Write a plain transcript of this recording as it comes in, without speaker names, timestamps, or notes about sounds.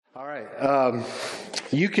All right.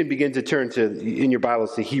 You can begin to turn in your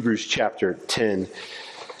Bibles to Hebrews chapter 10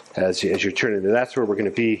 as you're turning there. That's where we're going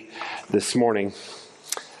to be this morning.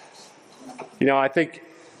 You know, I think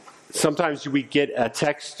sometimes we get a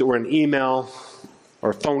text or an email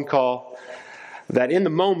or a phone call that in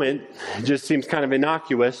the moment just seems kind of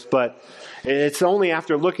innocuous, but it's only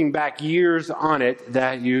after looking back years on it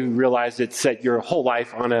that you realize it set your whole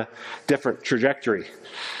life on a different trajectory.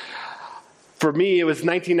 For me, it was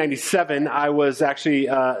 1997. I was actually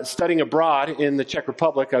studying abroad in the Czech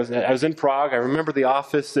Republic. I was in Prague. I remember the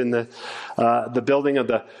office in the building of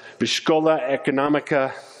the Škola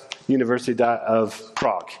Ekonomika University of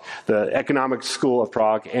Prague, the economic school of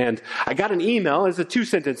Prague. And I got an email. It's a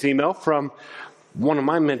 2-sentence email from one of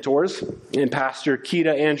my mentors, and Pastor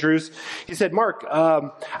Keita Andrews. He said, "Mark,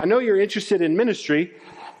 I know you're interested in ministry.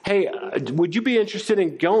 Hey, would you be interested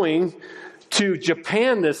in going to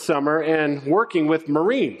Japan this summer and working with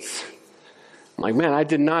Marines?" I'm like, man, I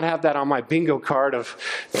did not have that on my bingo card of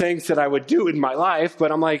things that I would do in my life,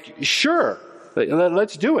 but I'm like, sure,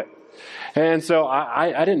 let's do it. And so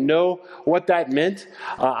I didn't know what that meant.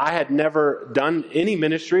 I had never done any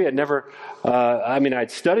ministry.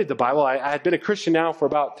 I'd studied the Bible. I had been a Christian now for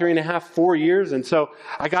about 3.5, 4 years. And so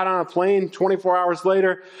I got on a plane 24 hours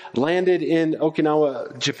later, landed in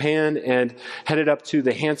Okinawa, Japan, and headed up to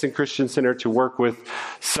the Hansen Christian Center to work with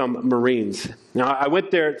some Marines. Now, I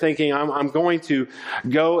went there thinking I'm going to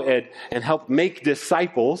go and help make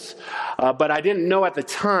disciples, but I didn't know at the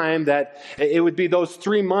time that it would be those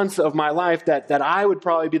 3 months of my life that I would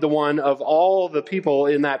probably be the one of all the people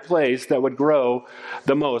in that place that would grow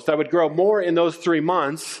the most. I would grow more in those 3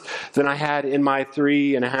 months than I had in my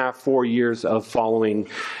 3.5, 4 years of following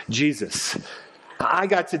Jesus. I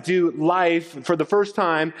got to do life for the first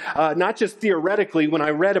time, not just theoretically when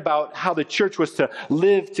I read about how the church was to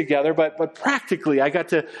live together, but practically. I got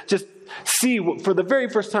to just see for the very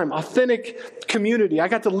first time authentic community. I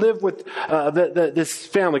got to live with this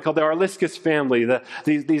family called the Arliscus family,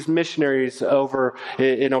 these missionaries over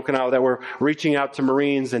in Okinawa that were reaching out to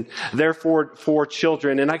Marines and their four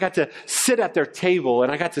children. And I got to sit at their table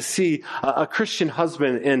and I got to see a Christian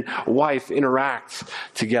husband and wife interact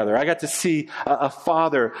together. I got to see a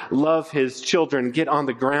father love his children, get on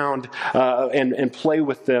the ground and play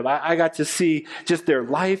with them. I got to see just their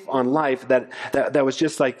life on life that was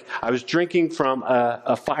just like I was drinking from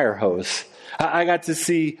a fire hose. I got to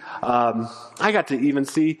see, I got to even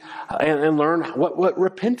see and learn what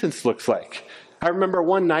repentance looks like. I remember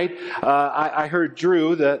one night, I heard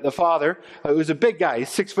Drew, the father, who was a big guy. He's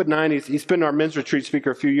 6'9". He's been our men's retreat speaker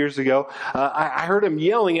a few years ago. I heard him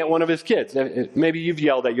yelling at one of his kids. Maybe you've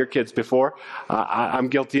yelled at your kids before. I'm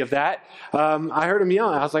guilty of that. I heard him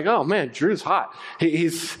yelling. I was like, oh man, Drew's hot.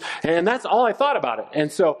 And that's all I thought about it.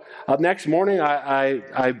 And so next morning,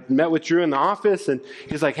 I met with Drew in the office, and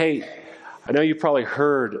he's like, hey, I know you probably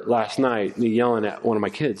heard last night me yelling at one of my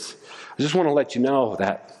kids. I just want to let you know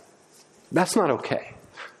that's not okay.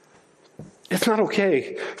 It's not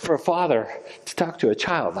okay for a father to talk to a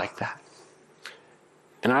child like that.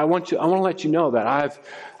 And I want to let you know that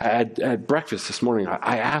at breakfast this morning,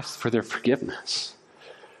 I asked for their forgiveness.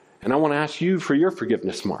 And I want to ask you for your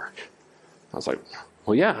forgiveness, Mark. I was like,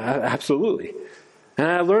 well, yeah, absolutely. And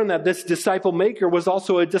I learned that this disciple maker was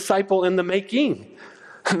also a disciple in the making.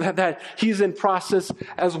 that he's in process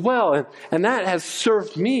as well. And that has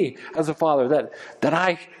served me as a father, that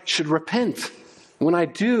I should repent when I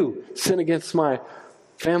do sin against my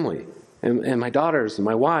family and my daughters and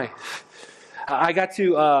my wife. I got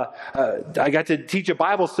to teach a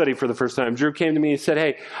Bible study for the first time. Drew came to me and said,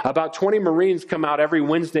 hey, about 20 Marines come out every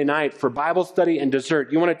Wednesday night for Bible study and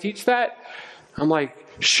dessert. You want to teach that? I'm like,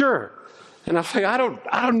 sure. And I was like, I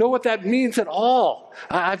don't know what that means at all.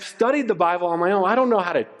 I've studied the Bible on my own. I don't know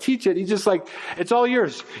how to teach it. He's just like, it's all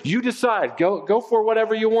yours. You decide. Go for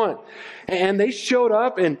whatever you want. And they showed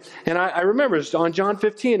up, and I remember it was on John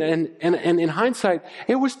 15, and in hindsight,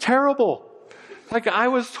 it was terrible. Like, I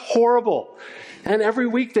was horrible. And every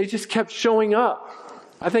week they just kept showing up.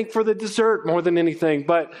 I think for the dessert more than anything.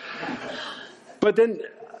 But then...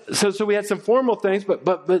 So we had some formal things,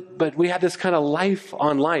 but we had this kind of life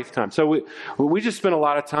on life time. So we just spent a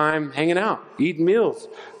lot of time hanging out, eating meals,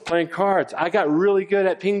 playing cards. I got really good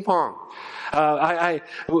at ping pong.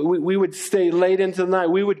 We would stay late into the night.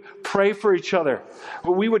 We would pray for each other.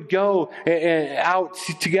 We would go out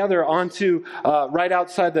together onto right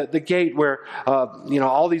outside the gate where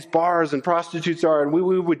all these bars and prostitutes are, and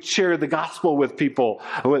we would share the gospel with people,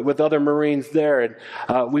 with other Marines there,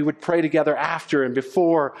 and we would pray together after and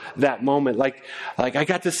before that moment. Like I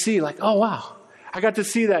got to see, oh wow, I got to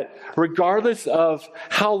see that regardless of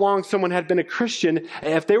how long someone had been a Christian,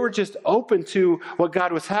 if they were just open to what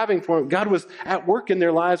God was having for them, God was at work in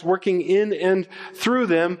their lives, working in and through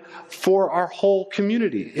them for our whole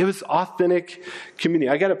community. It was authentic community.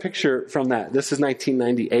 I got a picture from that. This is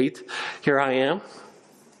 1998. Here I am.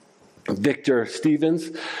 Victor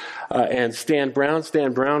Stevens and Stan Brown.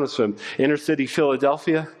 Stan Brown is from inner city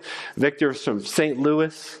Philadelphia. Victor is from St.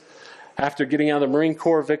 Louis. After getting out of the Marine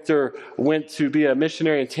Corps, Victor went to be a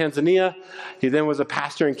missionary in Tanzania. He then was a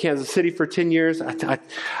pastor in Kansas City for 10 years. I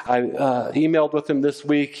emailed with him this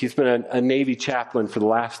week. He's been a Navy chaplain for the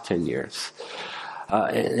last 10 years.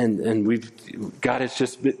 God has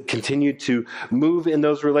just continued to move in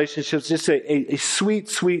those relationships. Just a sweet,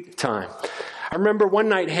 sweet time. I remember one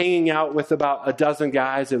night hanging out with about a dozen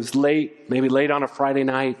guys. It was late, maybe late on a Friday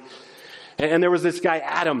night. And there was this guy,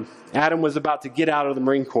 Adam. Adam was about to get out of the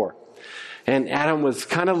Marine Corps. And Adam was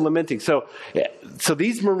kind of lamenting. So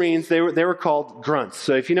these Marines, they were called grunts.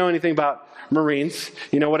 So if you know anything about Marines,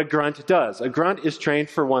 you know what a grunt does. A grunt is trained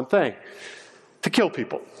for one thing: to kill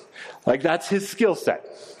people. Like, that's his skill set.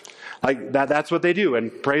 Like, that's what they do.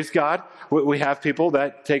 And praise God, we have people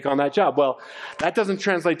that take on that job. Well, that doesn't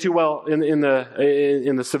translate too well in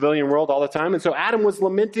the civilian world all the time. And so Adam was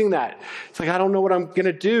lamenting that. It's like, I don't know what I'm going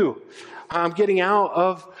to do. I'm getting out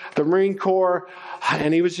of the Marine Corps.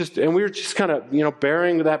 And we were just kind of,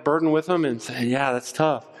 bearing that burden with him and saying, yeah, that's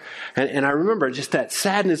tough. And I remember just that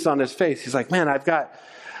sadness on his face. He's like, man, I've got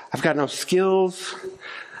no skills.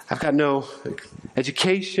 I've got no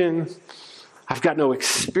education. I've got no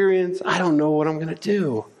experience. I don't know what I'm going to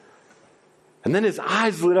do. And then his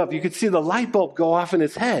eyes lit up. You could see the light bulb go off in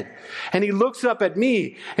his head. And he looks up at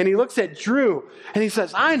me and he looks at Drew and he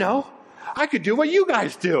says, I know. I could do what you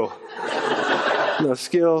guys do. No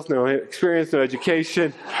skills, no experience, no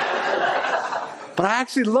education. But I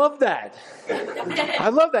actually love that. I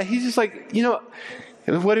love that. He's just like,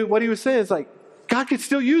 what he was saying is like, God could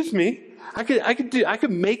still use me. I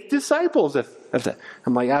could make disciples if that.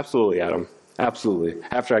 I'm like, absolutely, Adam. Absolutely.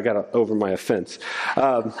 After I got over my offense.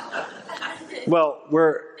 Well,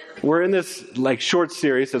 we're in this short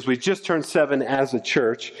series as we just turned 7 as a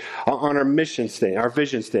church on our mission statement, our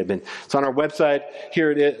vision statement. It's on our website.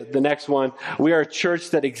 Here it is, the next one. We are a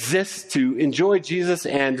church that exists to enjoy Jesus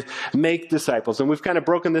and make disciples. And we've kind of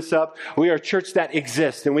broken this up. We are a church that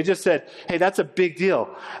exists. And we just said, hey, that's a big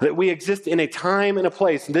deal. That we exist in a time and a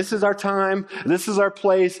place. This is our time. This is our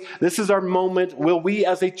place. This is our moment. Will we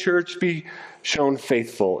as a church be shown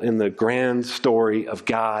faithful in the grand story of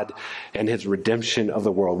God and his redemption of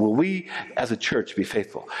the world? Will we as a church be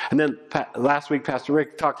faithful? And then last week, Pastor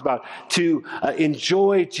Rick talked about to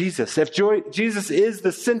enjoy Jesus. If Jesus is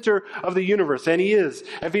the center of the universe, and he is,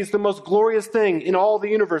 if he's the most glorious thing in all the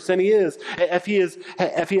universe, and he is, if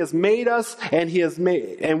he has made us and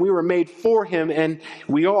we were made for him and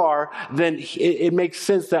we are, then it makes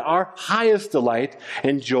sense that our highest delight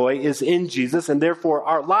and joy is in Jesus, and therefore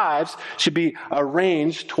our lives should be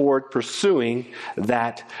arranged toward pursuing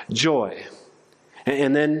that joy.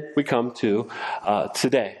 And then we come to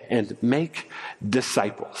today and make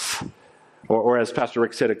disciples. Or as Pastor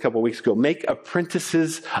Rick said a couple weeks ago, make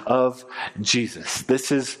apprentices of Jesus.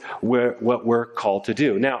 This is what we're called to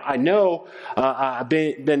do. Now, I know I've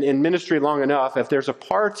been in ministry long enough. If there's a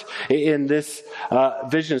part in this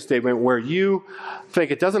vision statement where you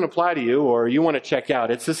think it doesn't apply to you or you want to check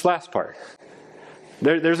out, it's this last part.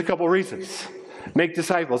 There's a couple reasons. Make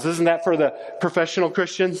disciples. Isn't that for the professional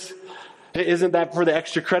Christians? Isn't that for the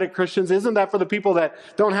extra credit Christians? Isn't that for the people that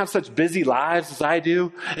don't have such busy lives as I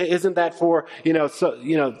do? Isn't that for,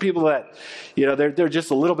 people that, they're just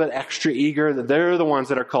a little bit extra eager, that they're the ones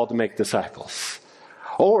that are called to make disciples?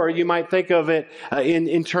 Or you might think of it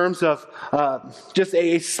in terms of just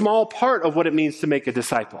a small part of what it means to make a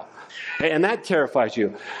disciple. And that terrifies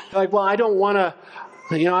you. Like, well, I don't want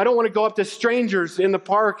to go up to strangers in the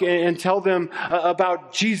park and tell them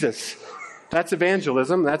about Jesus. That's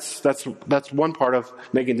evangelism. That's one part of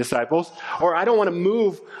making disciples. Or I don't want to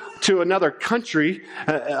move to another country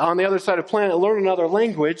on the other side of the planet, learn another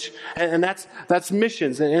language, and that's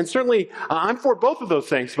missions. And certainly, I'm for both of those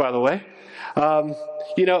things, by the way.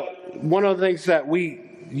 One of the things that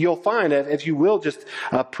you'll find, if you will just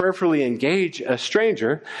prayerfully engage a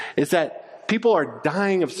stranger, is that people are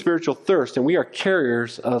dying of spiritual thirst, and we are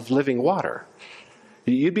carriers of living water.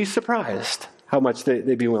 You'd be surprised how much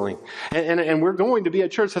they'd be willing. And we're going to be a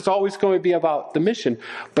church that's always going to be about the mission.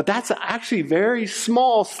 But that's actually a very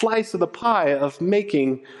small slice of the pie of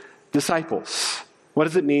making disciples. What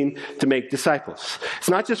does it mean to make disciples? It's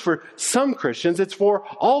not just for some Christians, it's for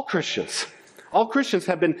all Christians. All Christians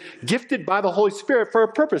have been gifted by the Holy Spirit for a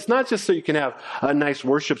purpose, not just so you can have a nice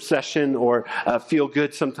worship session or feel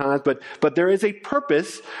good sometimes, but there is a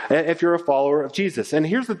purpose if you're a follower of Jesus. And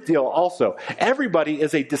here's the deal also. Everybody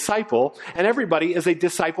is a disciple, and everybody is a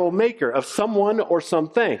disciple maker of someone or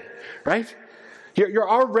something, right? You're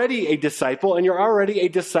already a disciple, and you're already a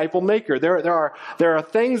disciple maker. There are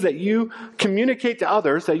things that you communicate to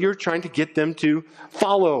others that you're trying to get them to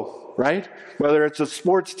follow, right? Whether it's a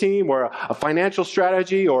sports team or a financial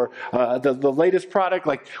strategy or the latest product,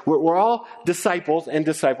 like we're all disciples and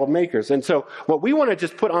disciple makers. And so what we want to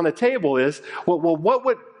just put on the table is, what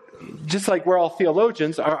would, just like we're all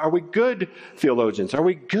theologians, are we good theologians? Are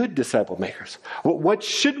we good disciple makers? What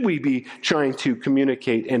should we be trying to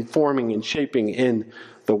communicate and forming and shaping in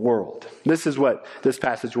the world? This is what this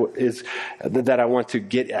passage is that I want to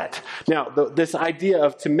get at. Now, this idea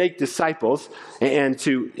of to make disciples and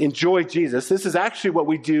to enjoy Jesus, this is actually what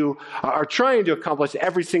we are trying to accomplish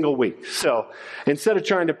every single week. So instead of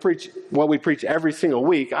trying to preach what we preach every single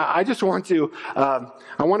week, I just want to, I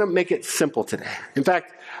want to make it simple today. In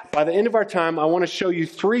fact, by the end of our time, I want to show you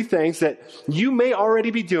 3 things that you may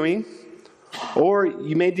already be doing, or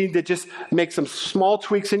you may need to just make some small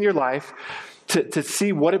tweaks in your life to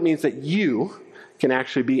see what it means that you can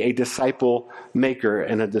actually be a disciple maker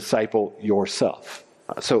and a disciple yourself.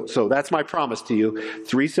 So that's my promise to you.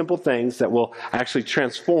 3 simple things that will actually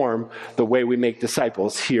transform the way we make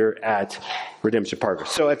disciples here at Redemption Partners.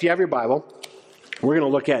 So if you have your Bible, we're going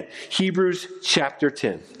to look at Hebrews chapter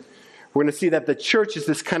 10. We're going to see that the church is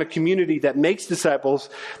this kind of community that makes disciples,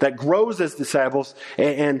 that grows as disciples,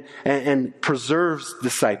 and preserves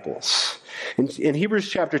disciples. In Hebrews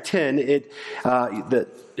chapter 10,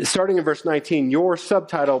 starting in verse 19, your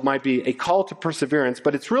subtitle might be A Call to Perseverance,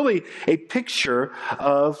 but it's really a picture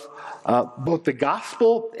of both the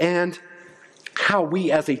gospel and how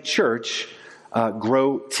we as a church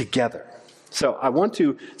grow together. So I want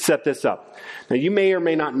to set this up. Now, you may or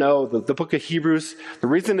may not know the book of Hebrews. The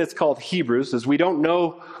reason it's called Hebrews is we don't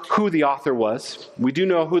know who the author was. We do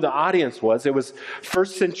know who the audience was. It was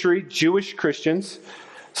first century Jewish Christians.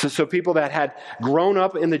 So people that had grown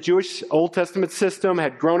up in the Jewish Old Testament system,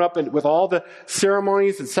 had grown up with all the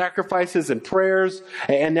ceremonies and sacrifices and prayers,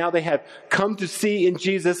 and now they have come to see in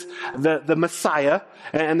Jesus the Messiah,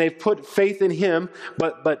 and they've put faith in Him.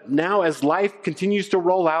 But now as life continues to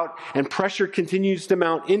roll out and pressure continues to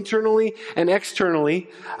mount internally and externally,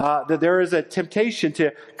 that there is a temptation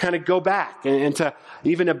to kind of go back and to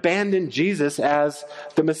even abandon Jesus as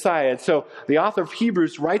the Messiah. And so the author of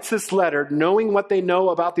Hebrews writes this letter knowing what they know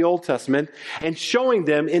about the Old Testament and showing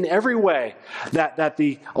them in every way that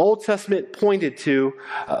the Old Testament pointed to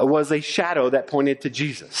was a shadow that pointed to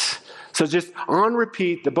Jesus. So just on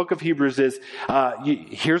repeat, the book of Hebrews is,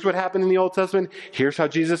 here's what happened in the Old Testament. Here's how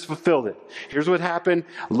Jesus fulfilled it. Here's what happened.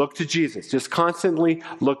 Look to Jesus. Just constantly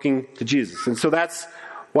looking to Jesus. And so that's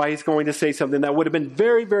why he's going to say something that would have been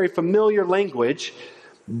very, very familiar language,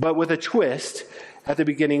 but with a twist at the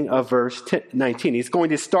beginning of verse 19. He's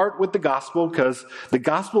going to start with the gospel because the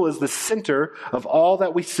gospel is the center of all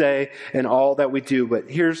that we say and all that we do. But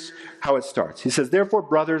here's how it starts. He says, therefore,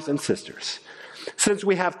 brothers and sisters, since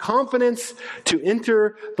we have confidence to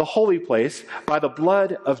enter the holy place by the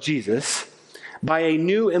blood of Jesus, by a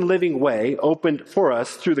new and living way opened for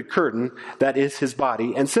us through the curtain that is His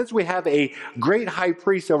body. And since we have a great high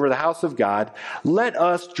priest over the house of God, let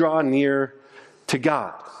us draw near to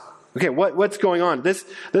God. Okay, what's going on? This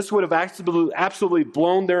would have absolutely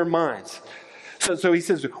blown their minds. So he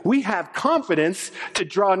says, we have confidence to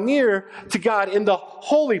draw near to God in the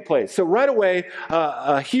holy place. So right away,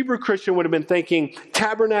 a Hebrew Christian would have been thinking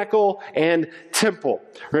tabernacle and temple.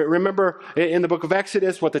 Remember in the book of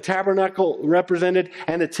Exodus what the tabernacle represented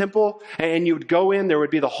and the temple? And you would go in, there would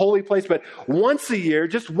be the holy place. But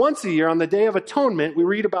just once a year, on the Day of Atonement, we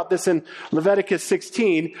read about this in Leviticus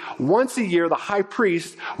 16, once a year the high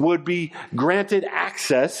priest would be granted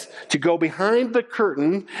access to go behind the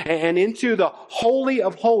curtain and into the Holy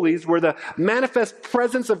of Holies, where the manifest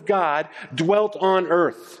presence of God dwelt on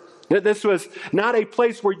earth. This was not a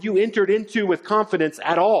place where you entered into with confidence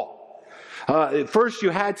at all. First, you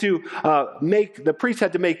had to the priest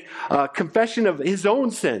had to make confession of his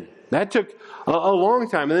own sin. That took a long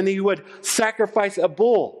time. And then he would sacrifice a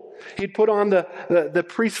bull. He'd put on the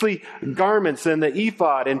priestly garments and the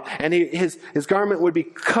ephod, and his garment would be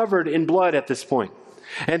covered in blood at this point.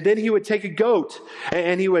 And then he would take a goat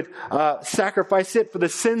and he would sacrifice it for the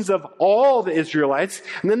sins of all the Israelites.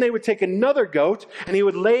 And then they would take another goat and he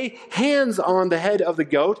would lay hands on the head of the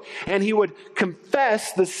goat and he would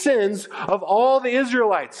confess the sins of all the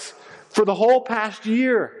Israelites for the whole past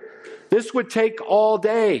year. This would take all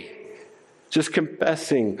day. just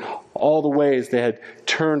confessing all the ways they had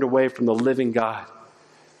turned away from the living God.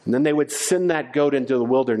 And then they would send that goat into the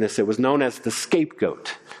wilderness. It was known as the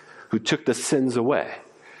scapegoat, who took the sins away.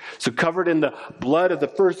 So covered in the blood of the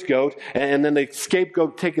first goat, and then the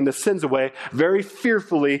scapegoat taking the sins away, very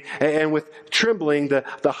fearfully and with trembling,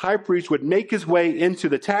 the high priest would make his way into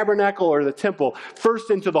the tabernacle or the temple,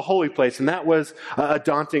 first into the holy place, and that was a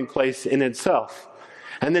daunting place in itself.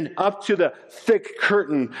 And then up to the thick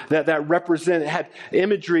curtain that had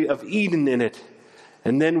imagery of Eden in it.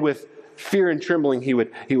 And then with fear and trembling, he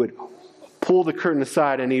would pull the curtain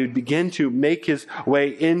aside, and he would begin to make his way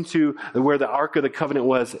into where the Ark of the Covenant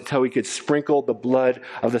was, until he could sprinkle the blood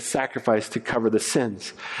of the sacrifice to cover the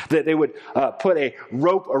sins. That they would put a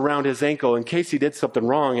rope around his ankle in case he did something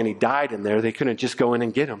wrong and he died in there. They couldn't just go in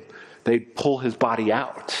and get him. They'd pull his body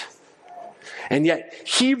out. And yet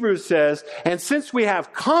Hebrews says, and since we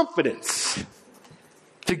have confidence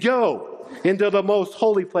to go into the most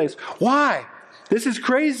holy place, why? This is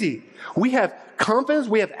crazy. We have confidence,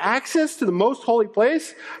 we have access to the most holy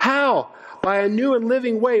place. How? By a new and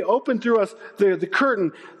living way opened through us, the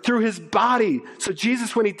curtain, through his body. So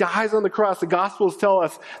Jesus, when he dies on the cross, the Gospels tell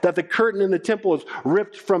us that the curtain in the temple is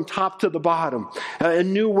ripped from top to the bottom. A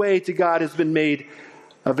new way to God has been made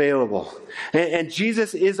available. And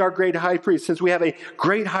Jesus is our great high priest. Since we have a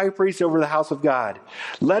great high priest over the house of God,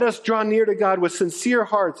 let us draw near to God with sincere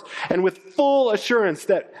hearts and with full assurance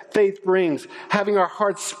that faith brings, having our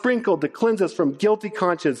hearts sprinkled to cleanse us from guilty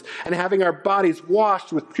conscience and having our bodies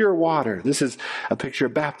washed with pure water. This is a picture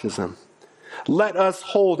of baptism. Let us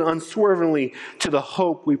hold unswervingly to the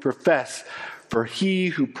hope we profess, for he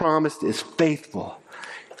who promised is faithful.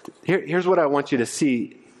 Here's what I want you to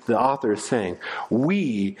see. The author is saying,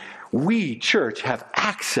 we church have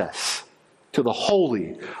access to the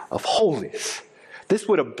Holy of Holies. This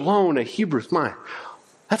would have blown a Hebrew's mind.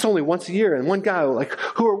 That's only once a year. And one guy, like,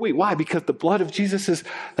 who are we? Why? Because the blood of Jesus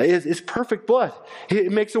is perfect blood.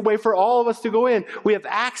 It makes a way for all of us to go in. We have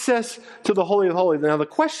access to the Holy of Holies. Now the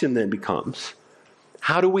question then becomes,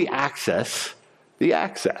 how do we access the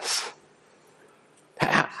access?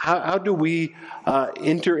 How do we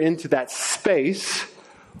enter into that space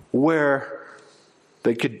where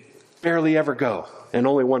they could barely ever go and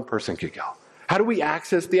only one person could go? How do we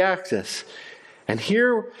access the access? And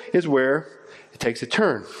here is where it takes a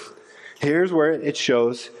turn. Here's where it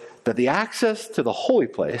shows that the access to the holy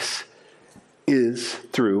place is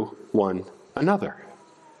through one another.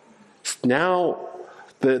 Now,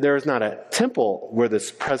 there is not a temple where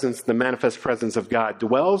this presence, the manifest presence of God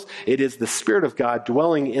dwells. It is the Spirit of God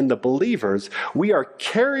dwelling in the believers. We are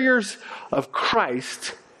carriers of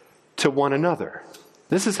Christ to one another.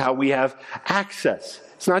 This is how we have access.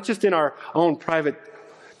 It's not just in our own private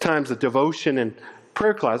times of devotion and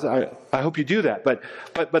prayer class. I hope you do that.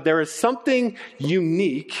 But there is something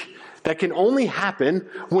unique that can only happen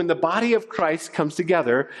when the body of Christ comes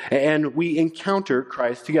together and we encounter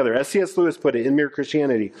Christ together. As C.S. Lewis put it in Mere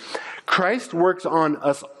Christianity, Christ works on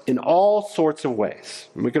us in all sorts of ways.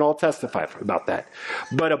 We can all testify about that.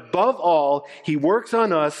 But above all, he works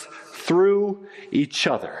on us through each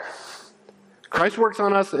other. Christ works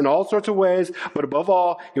on us in all sorts of ways, but above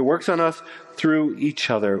all, he works on us through each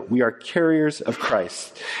other. We are carriers of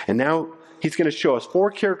Christ. And now he's going to show us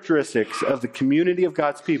 4 characteristics of the community of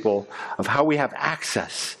God's people of how we have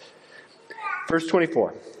access. Verse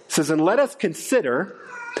 24 says, and let us consider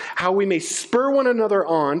how we may spur one another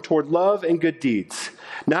on toward love and good deeds,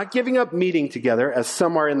 not giving up meeting together as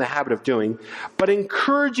some are in the habit of doing, but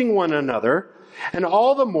encouraging one another, and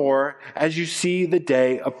all the more as you see the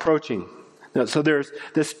day approaching. Now, so there's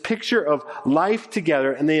this picture of life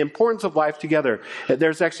together and the importance of life together.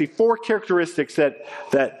 There's actually 4 characteristics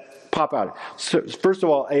that pop out. So first of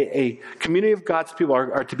all, a community of God's people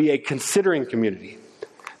are to be a considering community.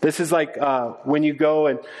 This is like when you go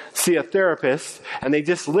and see a therapist and they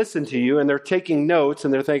just listen to you and they're taking notes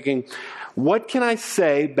and they're thinking, what can I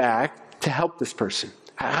say back to help this person?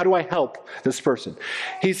 How do I help this person?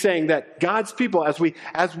 He's saying that God's people,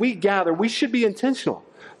 as we gather, we should be intentional.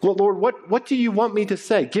 Lord, what do you want me to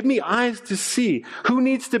say? Give me eyes to see. Who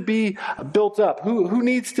needs to be built up? Who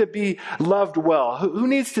needs to be loved well? Who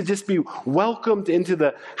needs to just be welcomed into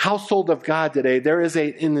the household of God today? There is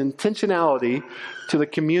an intentionality to the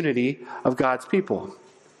community of God's people.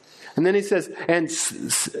 And then he says, and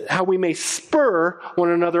how we may spur one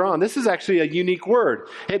another on. This is actually a unique word.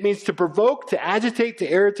 It means to provoke, to agitate,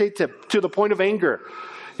 to irritate, to the point of anger.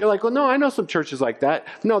 You're like, well, no, I know some churches like that.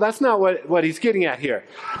 No, that's not what he's getting at here.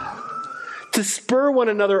 To spur one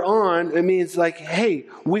another on, it means like, hey,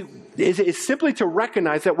 it's simply to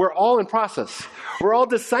recognize that we're all in process. We're all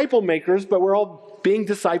disciple makers, but we're all being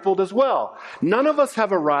discipled as well. None of us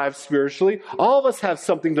have arrived spiritually. All of us have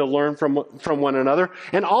something to learn from one another,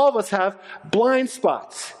 and all of us have blind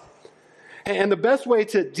spots. And the best way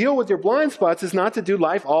to deal with your blind spots is not to do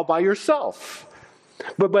life all by yourself,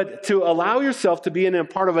 but to allow yourself to be in a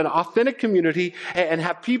part of an authentic community and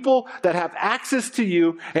have people that have access to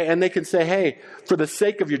you, and they can say, hey, for the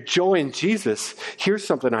sake of your joy in Jesus, here's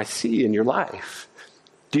something I see in your life.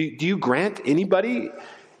 Do you grant anybody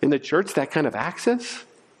in the church that kind of access?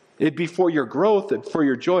 It'd be for your growth and for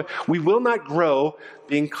your joy. We will not grow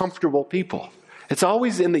being comfortable people. It's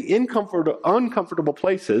always in the uncomfortable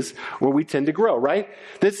places where we tend to grow, right?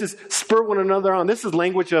 This is spur one another on. This is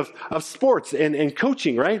language of sports and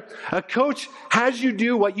coaching, right? A coach has you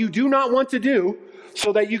do what you do not want to do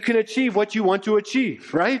so that you can achieve what you want to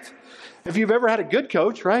achieve, right? If you've ever had a good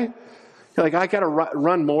coach, right? You're like, I got to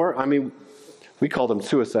run more. I mean, we call them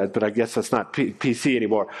suicides, but I guess that's not PC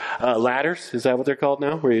anymore. Ladders, is that what they're called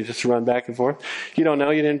now? Where you just run back and forth? You don't know?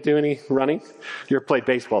 You didn't do any running? You played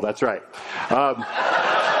baseball, that's right.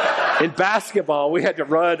 In basketball, we had to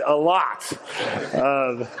run a lot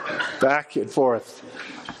back and forth.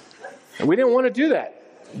 And we didn't want to do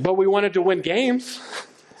that, but we wanted to win games,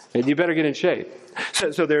 and you better get in shape.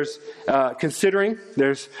 So there's considering,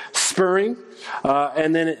 there's spurring,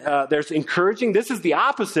 and then there's encouraging. This is the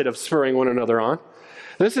opposite of spurring one another on.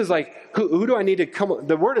 This is like, who do I need to come?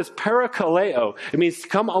 The word is parakaleo. It means to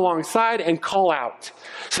come alongside and call out.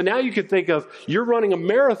 So now you could think of, you're running a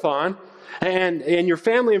marathon, and your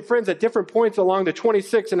family and friends at different points along the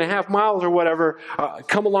 26.5 miles or whatever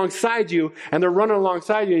come alongside you, and they're running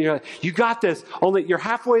alongside you, and you're like, you got this. You're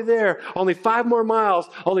halfway there. Only 5 more miles.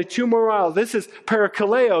 Only 2 more miles. This is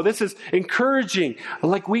parakaleo. This is encouraging.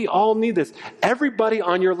 Like, we all need this. Everybody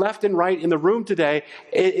on your left and right in the room today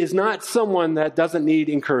is not someone that doesn't need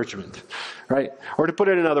encouragement, right? Or to put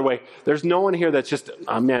it another way, there's no one here that's just,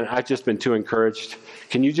 oh man, I've just been too encouraged.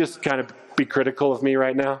 Can you just kind of be critical of me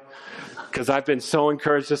right now? Because I've been so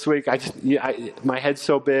encouraged this week. My head's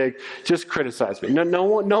so big. Just criticize me. No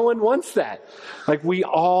one wants that. Like, we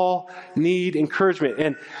all need encouragement.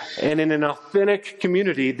 And in an authentic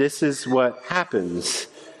community, this is what happens.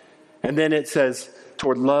 And then it says,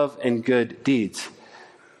 toward love and good deeds.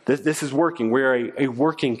 This is working. We're a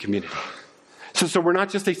working community. So we're not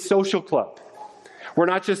just a social club. We're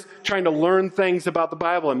not just trying to learn things about the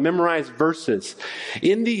Bible and memorize verses.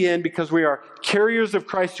 In the end, because we are carriers of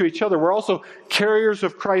Christ to each other, we're also carriers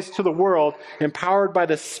of Christ to the world, empowered by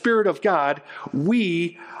the Spirit of God.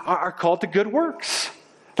 We are called to good works.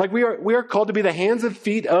 Like, we are called to be the hands and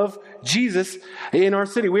feet of Jesus in our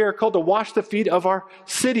city. We are called to wash the feet of our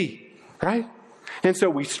city, right? And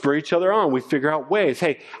so we spur each other on. We figure out ways.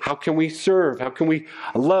 Hey, how can we serve? How can we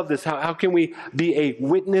love this? How can we be a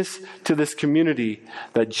witness to this community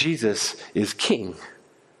that Jesus is King?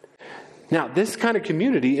 Now, this kind of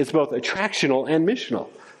community is both attractional and missional.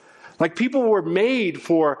 Like, people were made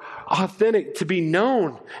for authentic, to be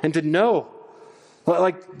known and to know.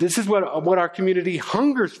 Like, this is what our community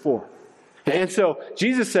hungers for. And so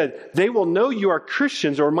Jesus said, they will know you are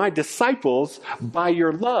Christians or my disciples by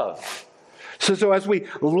your love. So as we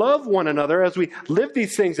love one another, as we live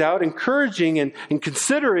these things out, encouraging and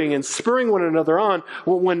considering and spurring one another on,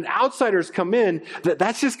 when outsiders come in,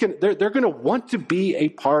 that's just they're going to want to be a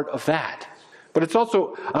part of that. But it's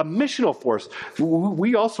also a missional force.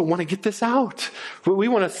 We also want to get this out. We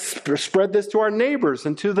want to spread this to our neighbors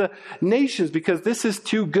and to the nations, because this is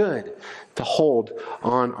too good to hold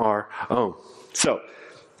on our own. So,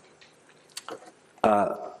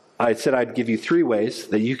 I said I'd give you 3 ways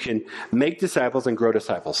that you can make disciples and grow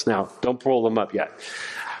disciples. Now, don't pull them up yet.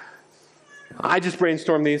 I just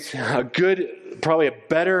brainstormed these. Probably a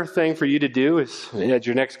better thing for you to do is at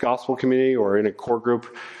your next gospel community or in a core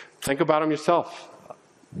group, think about them yourself.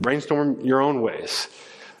 Brainstorm your own ways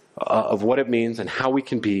of what it means and how we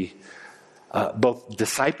can be both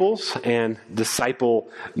disciples and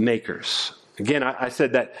disciple makers. Again, I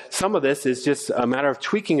said that some of this is just a matter of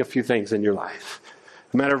tweaking a few things in your life.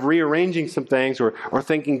 A matter of rearranging some things or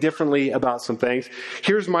thinking differently about some things.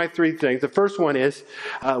 Here's my 3 things. The first one is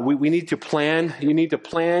we need to plan. You need to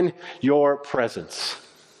plan your presence.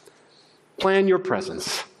 Plan your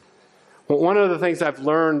presence. Well, one of the things I've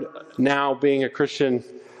learned now being a Christian,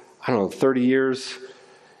 30 years,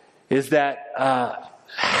 is that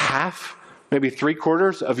half, maybe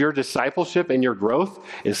 3/4 of your discipleship and your growth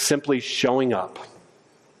is simply showing up.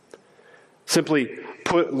 Simply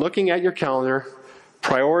looking at your calendar,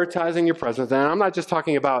 prioritizing your presence. And I'm not just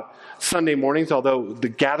talking about Sunday mornings, although the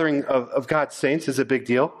gathering of God's saints is a big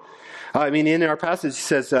deal. In our passage, it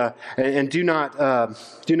says, and do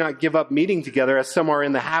not give up meeting together as some are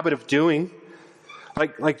in the habit of doing,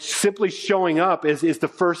 Like simply showing up is the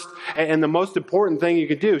first and the most important thing you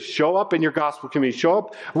can do. Show up in your gospel community. Show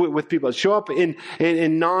up with people. Show up in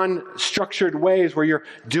non-structured ways where you're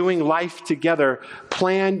doing life together.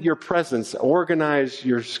 Plan your presence. Organize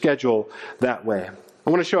your schedule that way. I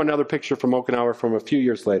want to show another picture from Okinawa from a few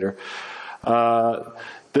years later.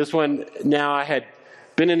 This one, now I had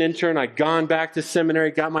been an intern. I'd gone back to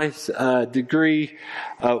seminary, got my degree,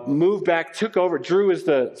 moved back, took over. Drew is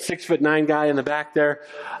the 6'9" guy in the back there.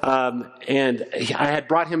 And I had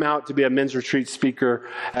brought him out to be a men's retreat speaker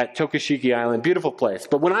at Tokashiki Island. Beautiful place.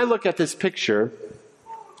 But when I look at this picture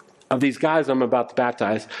of these guys I'm about to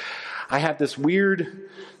baptize, I have this weird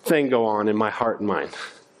thing go on in my heart and mind.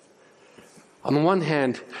 On the one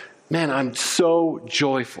hand, man, I'm so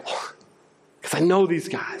joyful because I know these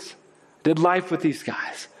guys. Did life with these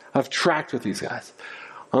guys. I've tracked with these guys.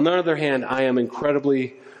 On the other hand, I am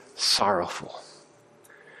incredibly sorrowful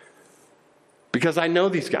because I know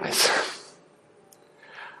these guys.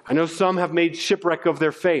 I know some have made shipwreck of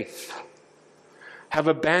their faith, have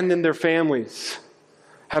abandoned their families,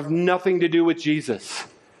 have nothing to do with Jesus.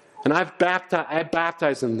 And I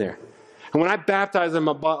baptized them there. And when I baptized them,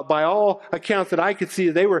 by all accounts that I could see,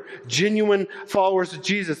 they were genuine followers of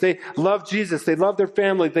Jesus. They loved Jesus. They loved their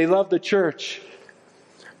family. They loved the church.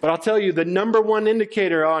 But I'll tell you, the number one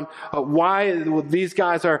indicator on why these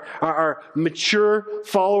guys are mature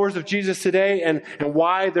followers of Jesus today and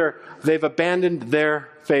why they've abandoned their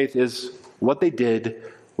faith is what they did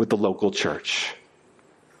with the local church.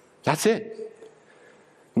 That's it.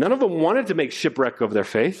 None of them wanted to make shipwreck of their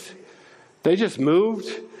faith. They just moved.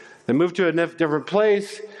 They moved to a different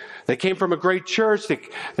place. They came from a great church.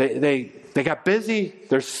 They got busy.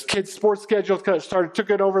 Their kids' sports schedule took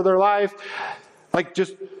it over their life. Like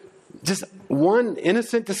just one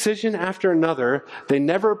innocent decision after another. They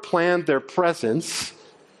never planned their presence,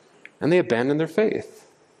 and they abandoned their faith.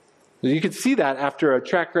 You can see that after a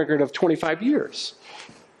track record of 25 years.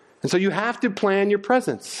 And so you have to plan your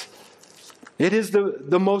presence. It is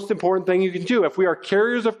the most important thing you can do. If we are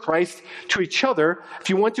carriers of Christ to each other, if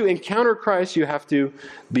you want to encounter Christ, you have to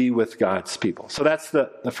be with God's people. So that's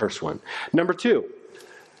the first one. Number 2,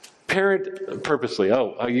 parent purposely.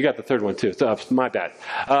 Oh, you got the third one too. So, my bad.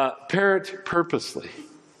 Parent purposely.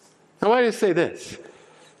 Now, why do I say this?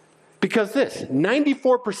 Because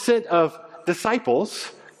 94% of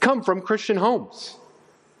disciples come from Christian homes.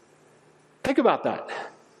 Think about that.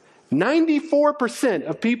 94%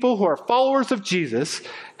 of people who are followers of Jesus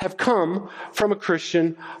have come from a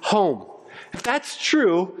Christian home. If that's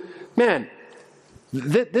true, man,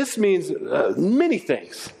 this means many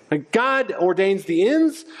things. Like God ordains the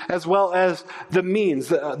ends as well as the means.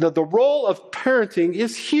 The role of parenting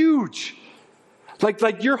is huge.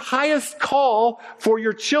 Like your highest call for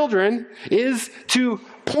your children is to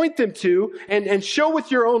point them to and show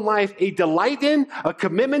with your own life a delight in, a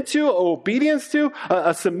commitment to, obedience to,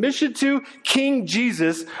 a submission to King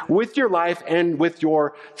Jesus with your life and with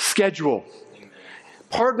your schedule. Amen.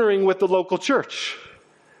 Partnering with the local church.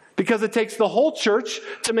 Because it takes the whole church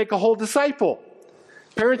to make a whole disciple.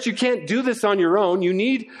 Parents, you can't do this on your own. You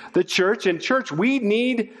need the church. And church, we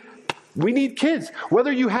need kids.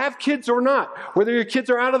 Whether you have kids or not, whether your kids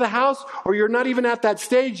are out of the house or you're not even at that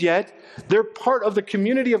stage yet, they're part of the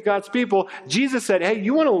community of God's people. Jesus said, hey,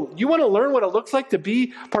 you want to learn what it looks like to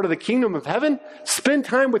be part of the kingdom of heaven? Spend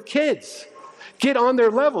time with kids. Get on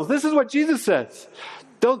their levels. This is what Jesus says.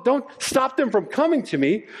 Don't stop them from coming to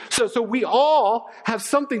me. So we all have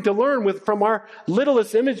something to learn from our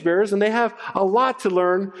littlest image bearers, and they have a lot to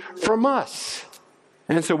learn from us.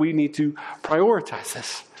 And so we need to prioritize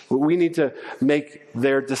this. We need to make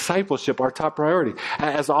their discipleship our top priority.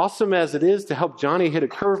 As awesome as it is to help Johnny hit a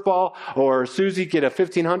curveball or Susie get a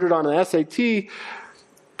 1,500 on an SAT,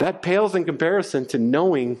 that pales in comparison to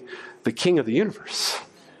knowing the King of the universe.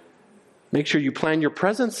 Make sure you plan your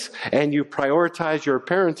presence and you prioritize your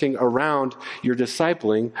parenting around your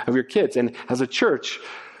discipling of your kids. And as a church,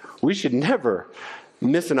 we should never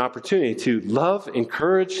miss an opportunity to love,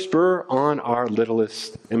 encourage, spur on our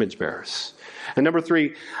littlest image bearers. And number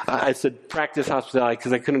 3, I said practice hospitality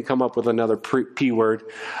because I couldn't come up with another P word.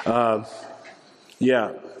 Well,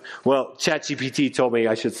 ChatGPT told me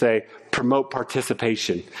I should say promote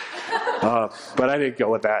participation. But I didn't go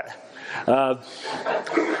with that.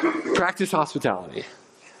 Practice hospitality.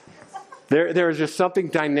 There is just something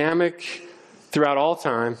dynamic throughout all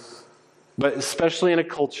time, but especially in a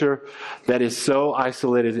culture that is so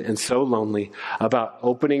isolated and so lonely, about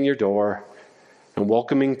opening your door and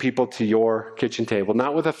welcoming people to your kitchen table.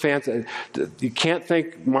 Not with a fancy, you can't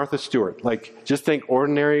think Martha Stewart. Like, just think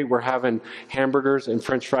ordinary. We're having hamburgers and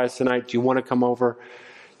French fries tonight. Do you want to come over?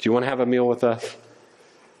 Do you want to have a meal with us?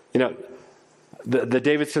 The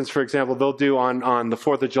Davidsons, for example, they'll do on the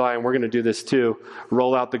 4th of July, and we're going to do this too,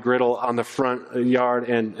 roll out the griddle on the front yard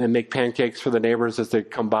and make pancakes for the neighbors as they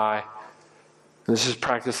come by. And this is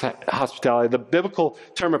practice hospitality. The biblical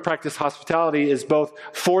term of practice hospitality is both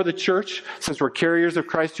for the church, since we're carriers of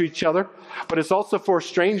Christ to each other, but it's also for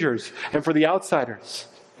strangers and for the outsiders.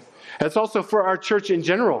 And it's also for our church in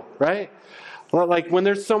general, right? Like when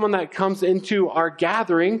there's someone that comes into our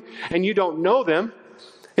gathering and you don't know them,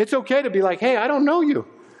 it's okay to be like, hey, I don't know you.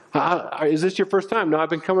 Is this your first time? No, I've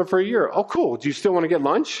been coming for a year. Oh, cool. Do you still want to get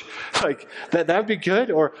lunch? Like that'd be good.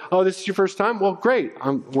 Or, oh, this is your first time? Well, great.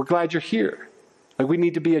 We're glad you're here. Like we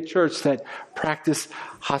need to be a church that practice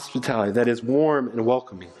hospitality, that is warm and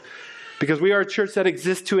welcoming. Because we are a church that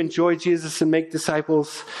exists to enjoy Jesus and make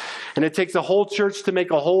disciples. And it takes a whole church to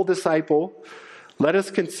make a whole disciple. Let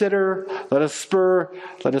us consider, let us spur,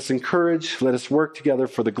 let us encourage, let us work together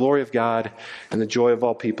for the glory of God and the joy of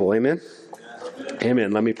all people. Amen?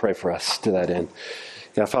 Amen. Let me pray for us to that end.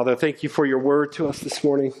 Yeah, Father, thank you for your word to us this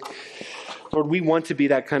morning. Lord, we want to be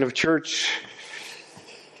that kind of church.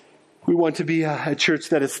 We want to be a church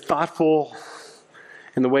that is thoughtful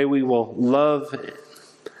in the way we will love,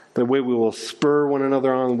 the way we will spur one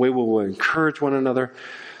another on, the way we will encourage one another,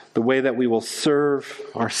 the way that we will serve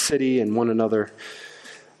our city and one another.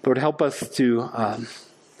 Lord, help us to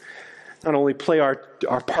not only play our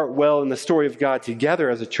part well in the story of God together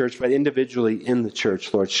as a church, but individually in the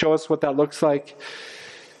church, Lord. Show us what that looks like.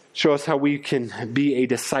 Show us how we can be a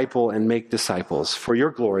disciple and make disciples for your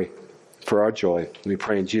glory, for our joy. We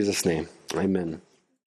pray in Jesus' name. Amen.